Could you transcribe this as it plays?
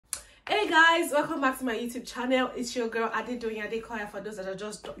Guys, welcome back to my YouTube channel. It's your girl Adekoya for those that are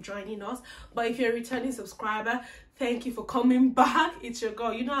just joining us, but if you're a returning subscriber, thank you for coming back. It's your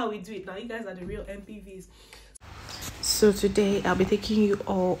girl. You know how we do it now. You guys are the real MPVs. So today I'll be taking you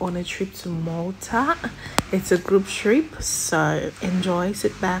all on a trip to Malta. It's a group trip, so enjoy,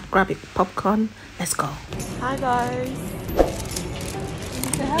 sit back, grab a popcorn, let's go. Hi guys.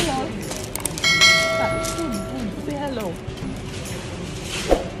 Say hello. Say hello.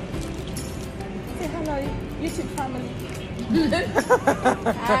 Say hello, YouTube family.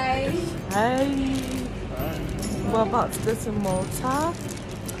 Hi. Hi. We're about to go to Malta.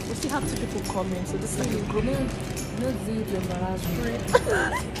 We still have 2 people coming, so this is the group.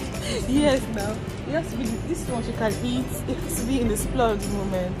 Yes, now it has to be this one you can eat. It has to be in the splurge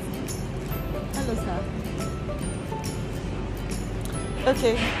moment. Hello, sir.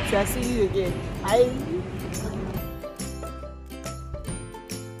 Okay, so I'll see you again. Bye.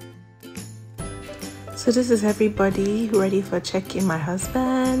 So this is everybody ready for check-in. My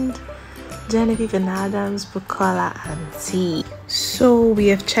husband, Genevieve and Adams, Bukola and T. So we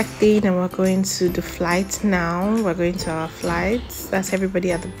have checked in and we're going to the flight now. We're going to our flights. That's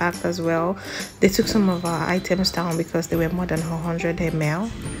everybody at the back as well. They took some of our items down because they were more than 100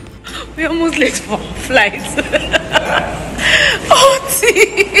 ml. We're almost late for flights. Oh, T.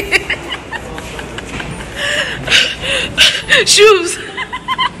 Shoes.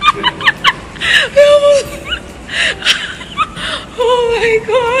 Oh my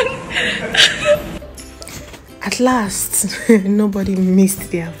god. At last, nobody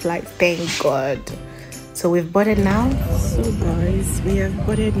missed their flight, thank god. So we've boarded now. So guys, we have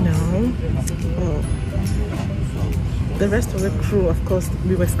boarded now. Oh. The rest of the crew, of course,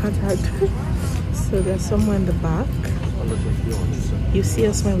 we were scattered. So there's somewhere in the back. You see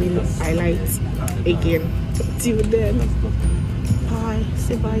us when we highlight again. Till then, bye.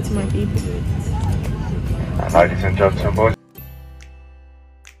 Say bye to my people. Ladies and gentlemen, boys.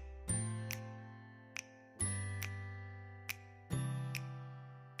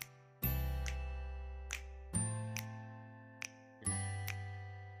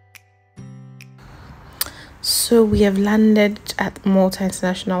 So we have landed at Malta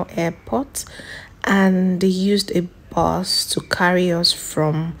International Airport and they used a bus to carry us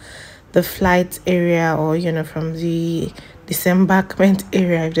from the flight area, or from the disembarkment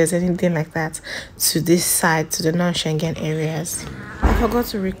area, if there's anything like that, to this side, to the non-Schengen areas. I forgot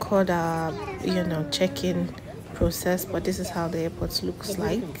to record our check-in process, but this is how the airport looks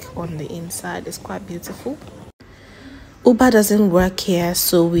like on the inside. It's quite beautiful. Uber doesn't work here,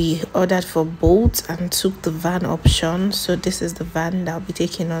 so we ordered for Bolt and took the van option. So this is the van that will be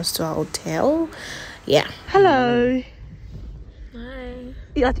taking us to our hotel. Yeah. Hello. Hi.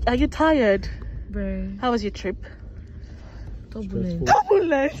 Are you tired? Very. How was your trip? Turbulent.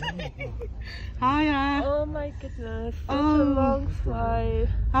 Turbulent. Hiya. Oh my goodness. Such a long flight.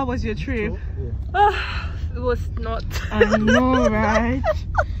 How was your trip? It was not. I know, right?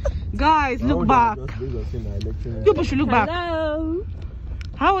 Guys, look back. You should look back. Hello.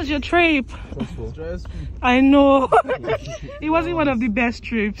 How was your trip? Stressful. I know. It wasn't one of the best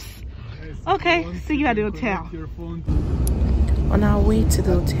trips. Okay, see you at the hotel. On our way to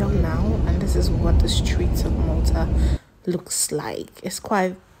the hotel now, and this is what the streets of Malta looks like. It's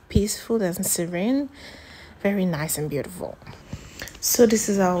quite peaceful and serene, very nice and beautiful. So this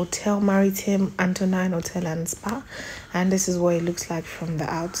is our hotel, Maritime Antonine Hotel and Spa, and this is what it looks like from the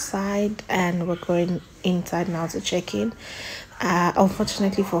outside, and we're going inside now to check in.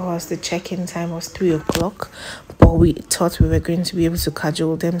 Unfortunately for us, the check-in time was 3 o'clock, but we thought we were going to be able to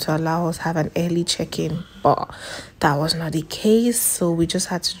cajole them to allow us have an early check-in, but that was not the case. So we just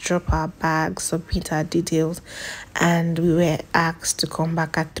had to drop our bags, submit our details, and we were asked to come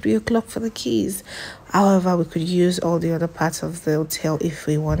back at 3 o'clock for the keys. However, we could use all the other parts of the hotel if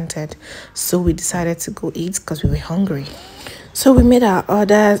we wanted, so we decided to go eat because we were hungry. So we made our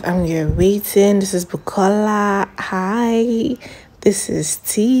orders and we are waiting. This is Bukola. Hi. This is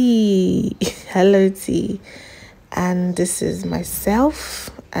T. Hello, T. And this is myself.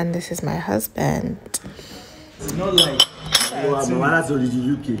 And this is my husband. It's not like you are Mama's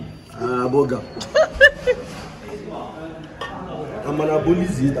origin UK. Boga. I'm an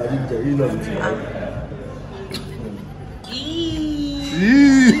abolizit. I didn't tell you nothing.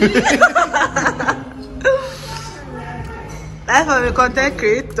 That's for the content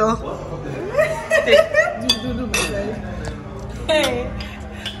creator. Hey,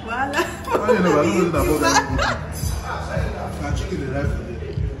 voila.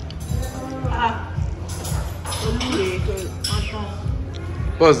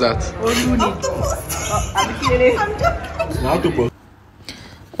 What's that?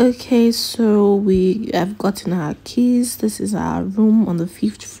 Okay, so we have gotten our keys. This is our room on the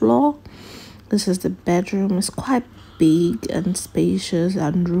 5th floor. This is the bedroom. It's quite big and spacious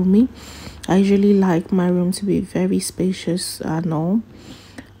and roomy. I usually like my room to be very spacious and all.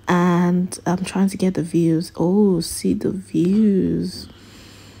 And I'm trying to get the views. Oh, see the views.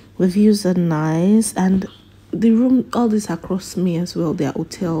 The views are nice. And the room, all this across me as well, their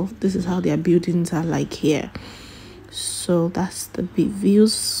hotel. This is how their buildings are like here. So that's the big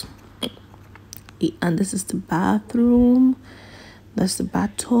views. And this is the bathroom. That's the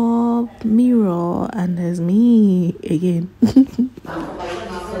bathtub, mirror, and there's me again.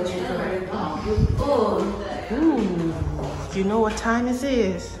 Ooh, do you know what time it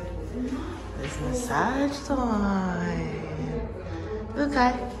is? It's massage time.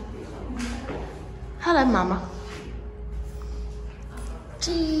 Okay. Hello, Mama.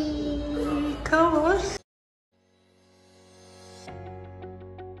 Gee, come on.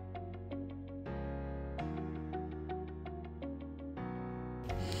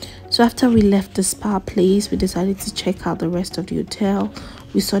 So after we left the spa place, we decided to check out the rest of the hotel.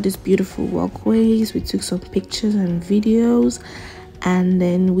 We saw these beautiful walkways, we took some pictures and videos, and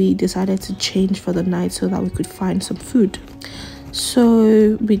then we decided to change for the night so that we could find some food.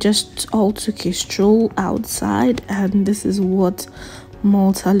 So we just all took a stroll outside, and this is what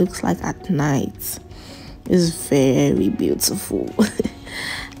Malta looks like at night. It's very beautiful.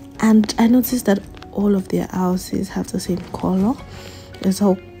 And I noticed that all of their houses have the same color. It's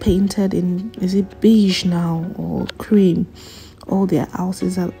all painted in, is it beige now or cream? All their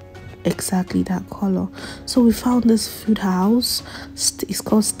houses are exactly that color. So we found this food house. It's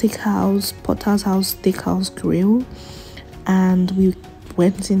called Steakhouse, Potter's House Steakhouse Grill, and we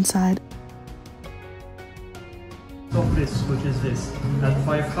went inside. Of this, which is this, and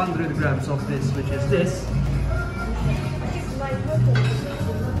 500 grams of this, which is this.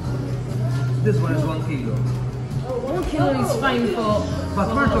 This one is 1 kilo. 1 kilo is fine for. But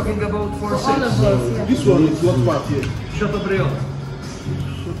we're talking about for 6. All of us, yeah. This one is what part here? Chateaubriand.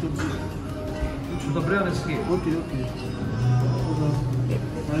 Chateaubriand is here. Okay.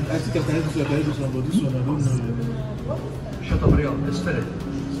 I think I can have this one, but this one I don't know. Chateaubriand is finished.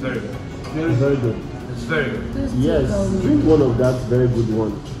 It's very good. Very, very good. It's very good. Yes, drink one of that very good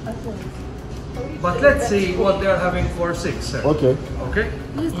one. But let's see what they are having for 6, sir. Okay. Okay?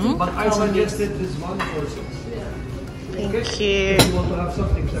 But I suggested this one for 6. Thank you. If you want to have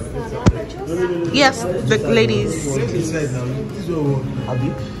something separate. Yes, the ladies.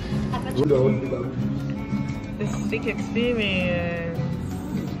 The sick experience.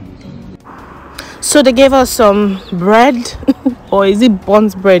 So they gave us some bread, or is it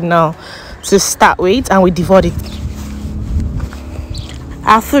buns bread now, to start with, and we devoured it.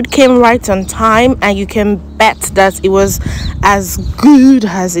 Our food came right on time, and you can bet that it was as good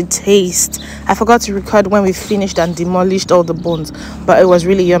as it tastes. I forgot to record when we finished and demolished all the bones, but it was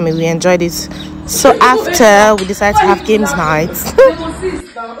really yummy. We enjoyed it. So after, we decided to have games nights.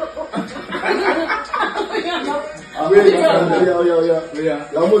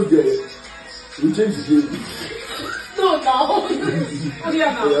 Yeah. Almost there. We changed the game. No, now.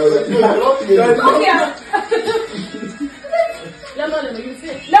 Lemon, you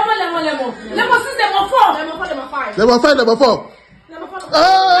say. Lemon. Lemon 6, lemon 4. Lemon 5. Number 5, number 4. Lemon 4.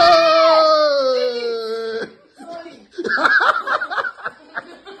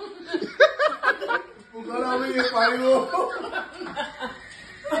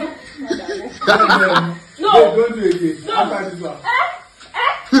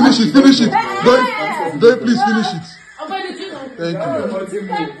 Finish it. Don't please finish it. Thank you. Drink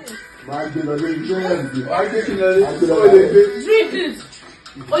it.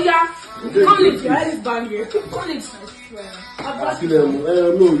 Oh yeah. Come lick your head is bang here. Come lick. No,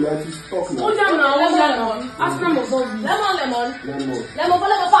 you are just talking. Oh yeah, lemon. Ask number 4. Lemon. Lemon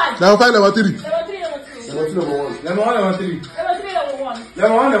 5. Number 5, number 3. Lemon 3, lemon 2. Number 2, number 1. Lemon 1, lemon 3. Lemon 3, lemon 1.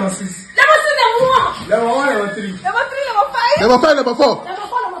 Lemon 1, lemon 6. Lemon 6, lemon 1. Lemon 1, lemon 3. Lemon 3, lemon 5. Number 5, number 4. Lemon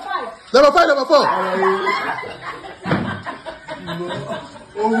 4, lemon 5. Number 5, number 4.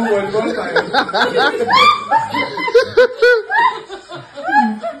 Oh, one time.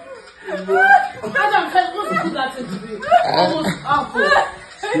 Adam can't go to that today. Almost half.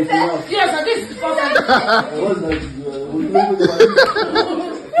 Yes, I think it's perfect.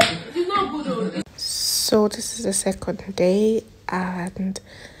 It's not good though. So this is the second day, and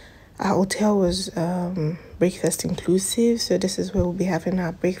our hotel was breakfast inclusive. So this is where we'll be having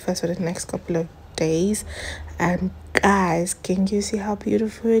our breakfast for the next couple of days. And guys, can you see how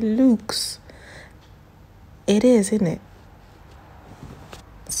beautiful it looks? It is, isn't it?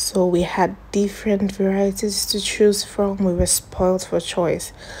 So we had different varieties to choose from. We were spoiled for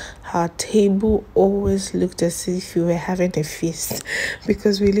choice. Our table always looked as if we were having a feast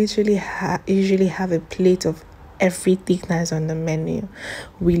because we literally usually have a plate of everything that's on the menu.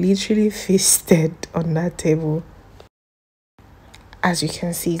 We literally feasted on that table. As you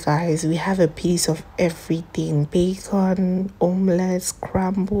can see, guys, we have a piece of everything: bacon, omelette,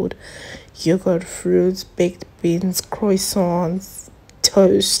 scrambled, yogurt, fruits, baked beans, croissants,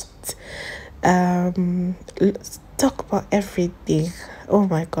 toast. Let's talk about everything. Oh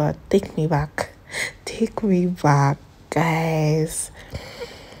my god, take me back, guys.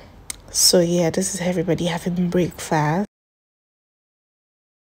 So yeah, this is everybody having breakfast.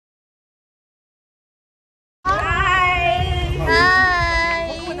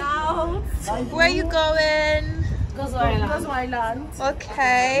 Where are you going? Gozo Island. Gozo Island.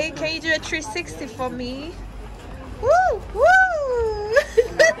 Okay, can you do a 360 for me? Woo! Woo!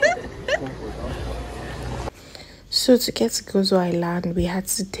 So to get to Gozo Island, we had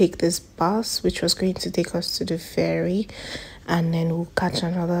to take this bus, which was going to take us to the ferry, and then we'll catch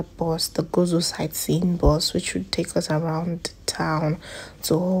another bus, the Gozo sightseeing bus, which would take us around town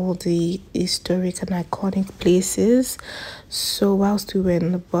to all the historic and iconic places. So whilst we were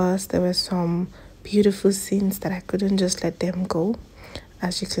in the bus, there were some beautiful scenes that I couldn't just let them go,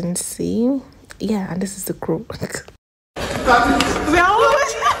 as you can see. Yeah, and this is the crew. we're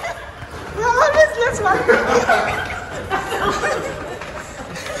always let's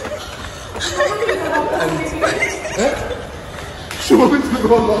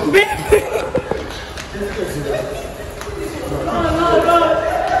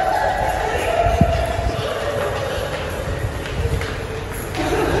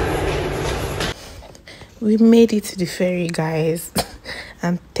We made it to the ferry, guys,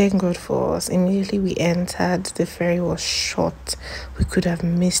 and thank God for us. Immediately we entered, the ferry was shut. We could have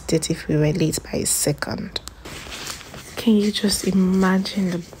missed it if we were late by a second. Can you just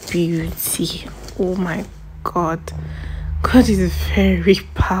imagine the beauty? Oh my god, God is very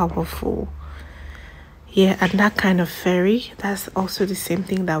powerful. Yeah, and that kind of ferry, that's also the same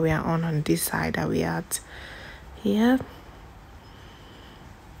thing that we are on this side that we are at. Yeah.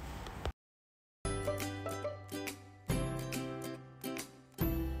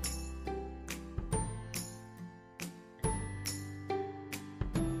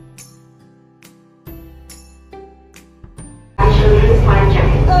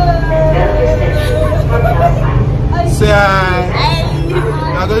 Say hi. We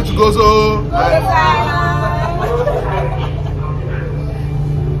are going to Gozo. That's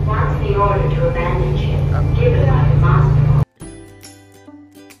the order to abandon ship, given by the master.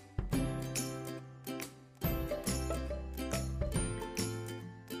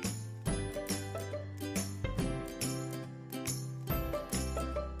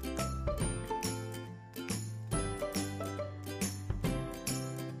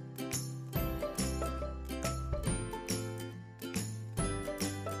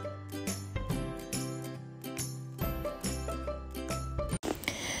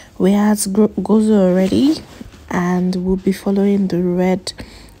 We are at Gozo already, and we'll be following the red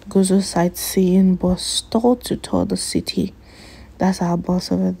Gozo sightseeing bus stall to tour the city. That's our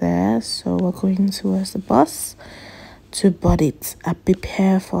bus over there, so we're going towards the bus to board it and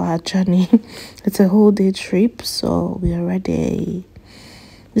prepare for our journey. It's a whole day trip, so we are ready.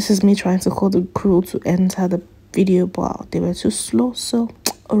 This is me trying to call the crew to enter the video, but they were too slow, so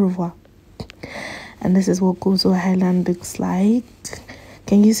au revoir. And this is what Gozo Island looks like.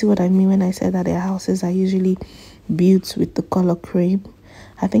 Can you see what I mean when I said that their houses are usually built with the color cream?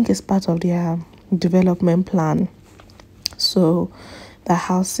 I think it's part of their development plan. So the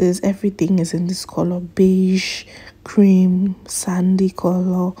houses, everything is in this color: beige, cream, sandy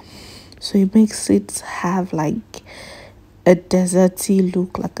color. So it makes it have like a deserty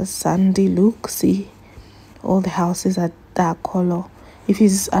look, like a sandy look. See, all the houses are that color. If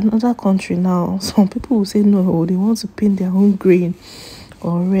it's another country now, some people will say no, they want to paint their own green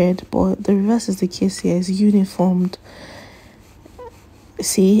or red, but the reverse is the case here. It's uniformed.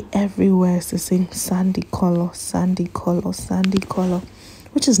 See, everywhere is the same sandy color,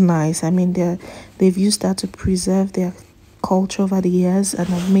 which is nice. I mean, they've used that to preserve their culture over the years and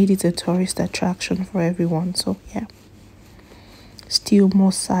have made it a tourist attraction for everyone. So yeah, still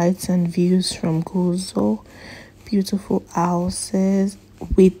more sights and views from Gozo. Beautiful houses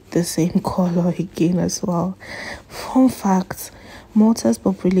with the same color again as well. Fun fact, Malta's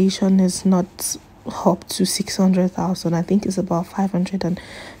population is not up to 600,000. I think it's about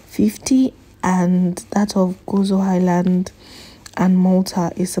 550, and that of Gozo Island and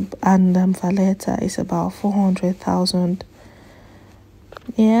Malta is and Valletta is about 400,000.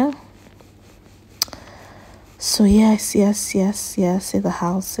 Yeah. So yes, see the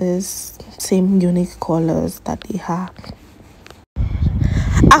houses, same unique colors that they have.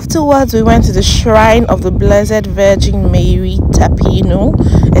 Afterwards, we went to the shrine of the Blessed Virgin Mary Tapino.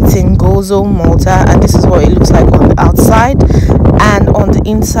 It's in Gozo, Malta, and this is what it looks like on the outside. And on the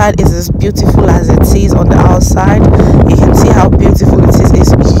inside is as beautiful as it is on the outside. You can see how beautiful it is.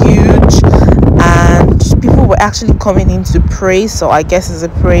 It's huge, and people were actually coming in to pray. So I guess it's a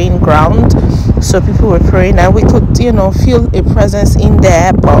praying ground. So people were praying, and we could, feel a presence in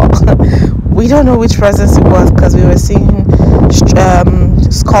there, but we don't know which presence it was because we were seeing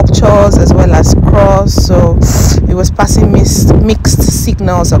sculptures as well as cross. So it was passing mixed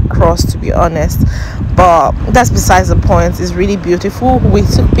signals across, to be honest. But that's besides the point. It's really beautiful. We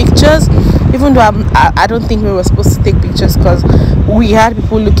took pictures, even though I don't think we were supposed to take pictures because we had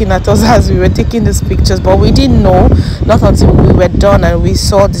people looking at us as we were taking these pictures, but we didn't know, not until we were done and we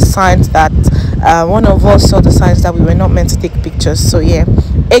saw the signs that one of us saw the signs that we were not meant to take pictures. So yeah,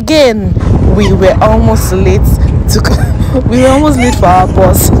 again, we were almost late for our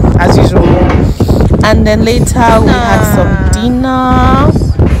bus as usual. And then later we had some dinner.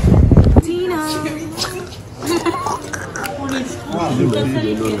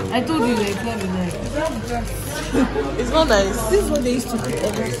 I told you like It's not nice. this is what they used to do.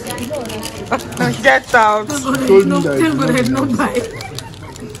 Get out. Thank God I had no bite.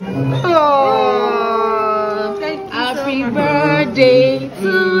 Oh, happy birthday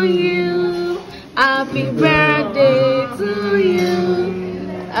to you. Happy birthday to you.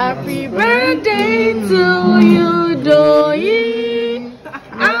 Happy birthday to you, Doyi.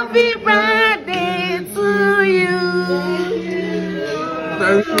 Happy birthday to you.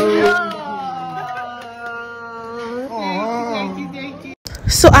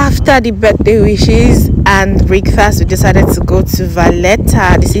 So after the birthday wishes and breakfast, we decided to go to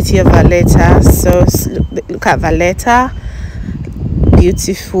Valletta, the city of Valletta. So look at Valletta.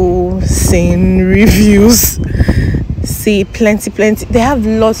 Beautiful scenery views. See, plenty. They have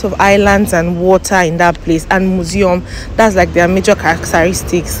lots of islands and water in that place, and museum. That's like their major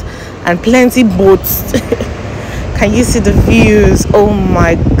characteristics, and plenty boats. Can you see the views? Oh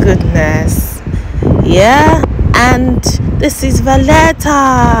my goodness. Yeah. And this is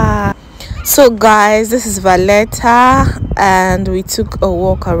Valletta. So guys, this is Valletta, and we took a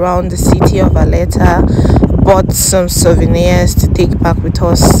walk around the city of Valletta, bought some souvenirs to take back with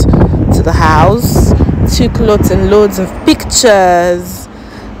us to the house, took loads and loads of pictures.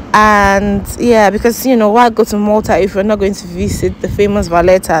 And yeah, because why go to Malta if we're not going to visit the famous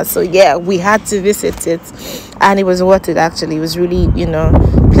Valletta? So yeah, we had to visit it, and it was worth it. Actually, it was really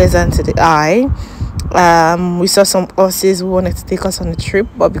pleasant to the eye. We saw some horses who wanted to take us on a trip,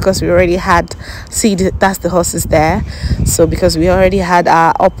 but because we already had, that's the horses there. So because we already had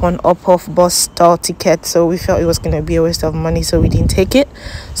our up off bus stall ticket, so we felt it was going to be a waste of money, so we didn't take it.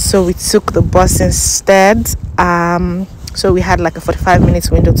 So we took the bus instead. So we had like a 45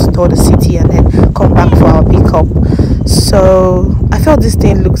 minutes window to tour the city and then come back for our pickup. So I felt this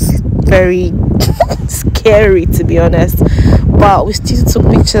thing looks very scary, to be honest, but we still took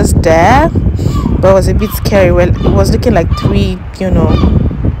pictures there. But it was a bit scary. Well, it was looking like three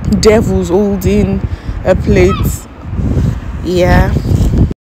devils holding a plate. Yeah.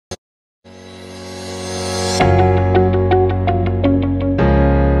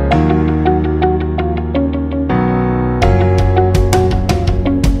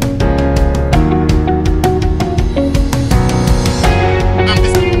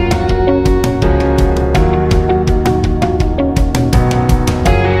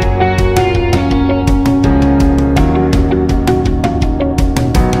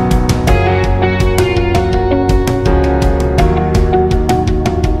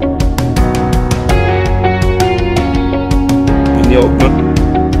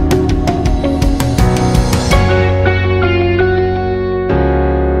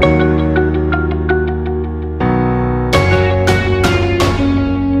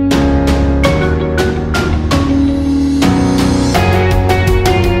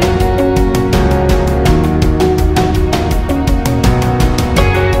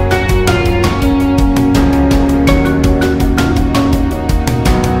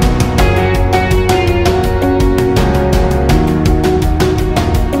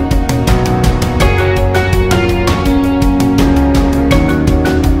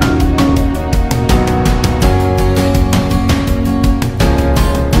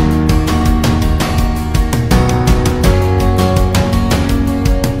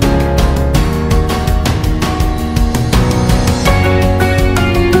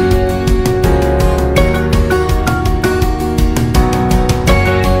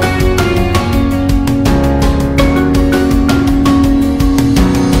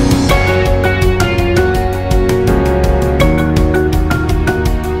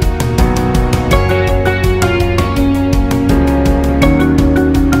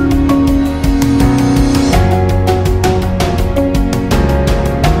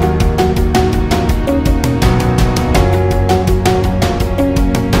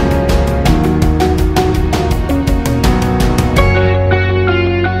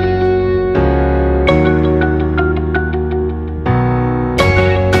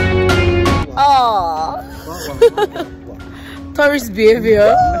 Tourist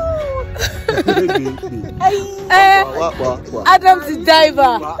behavior. Adam the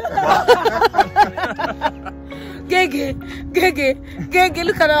diver. Gege,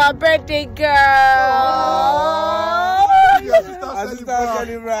 look at our birthday girl.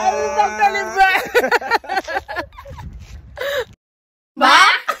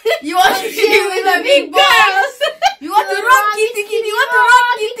 You want to chill with the big boys? You want to run kitty kitty? You want to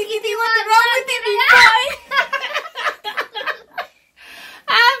run kitty kitty? You want to run with the big boy?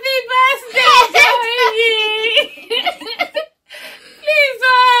 Happy birthday, Joey! Please,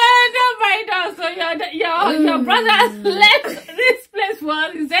 don't mind us. So your brother has left this place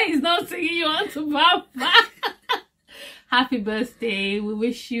for he said he's not singing you on to Papa. Happy birthday. We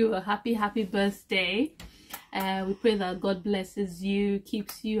wish you a happy birthday. We pray that God blesses you,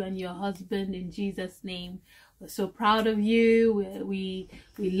 keeps you and your husband in Jesus' name. We're so proud of you. We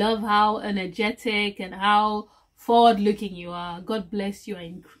love how energetic and how forward-looking you are. God bless you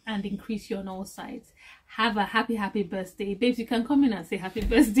and increase you on all sides. Have a happy birthday. Babes, you can come in and say happy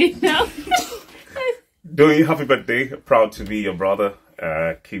birthday now. Doing happy birthday. Proud to be your brother.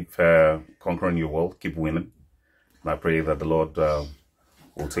 Keep conquering your world. Keep winning. And I pray that the Lord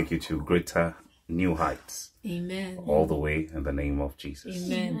will take you to greater new heights. Amen. All the way in the name of Jesus.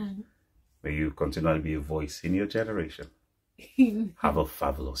 Amen. May you continue to be a voice in your generation. Have a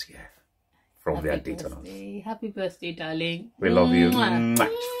fabulous year. From their date on us. Happy birthday, darling. We love you.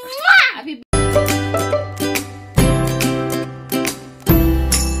 Happy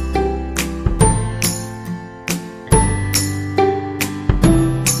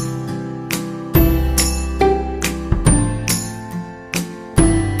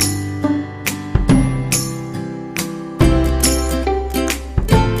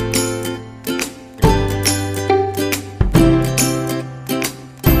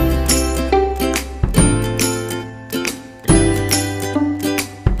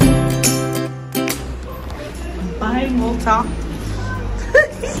Bye, Malta.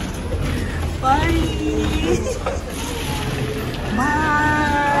 Bye.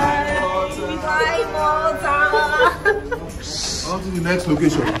 Bye. Bye, Malta. On to the next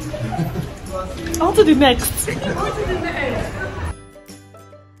location. On to the next.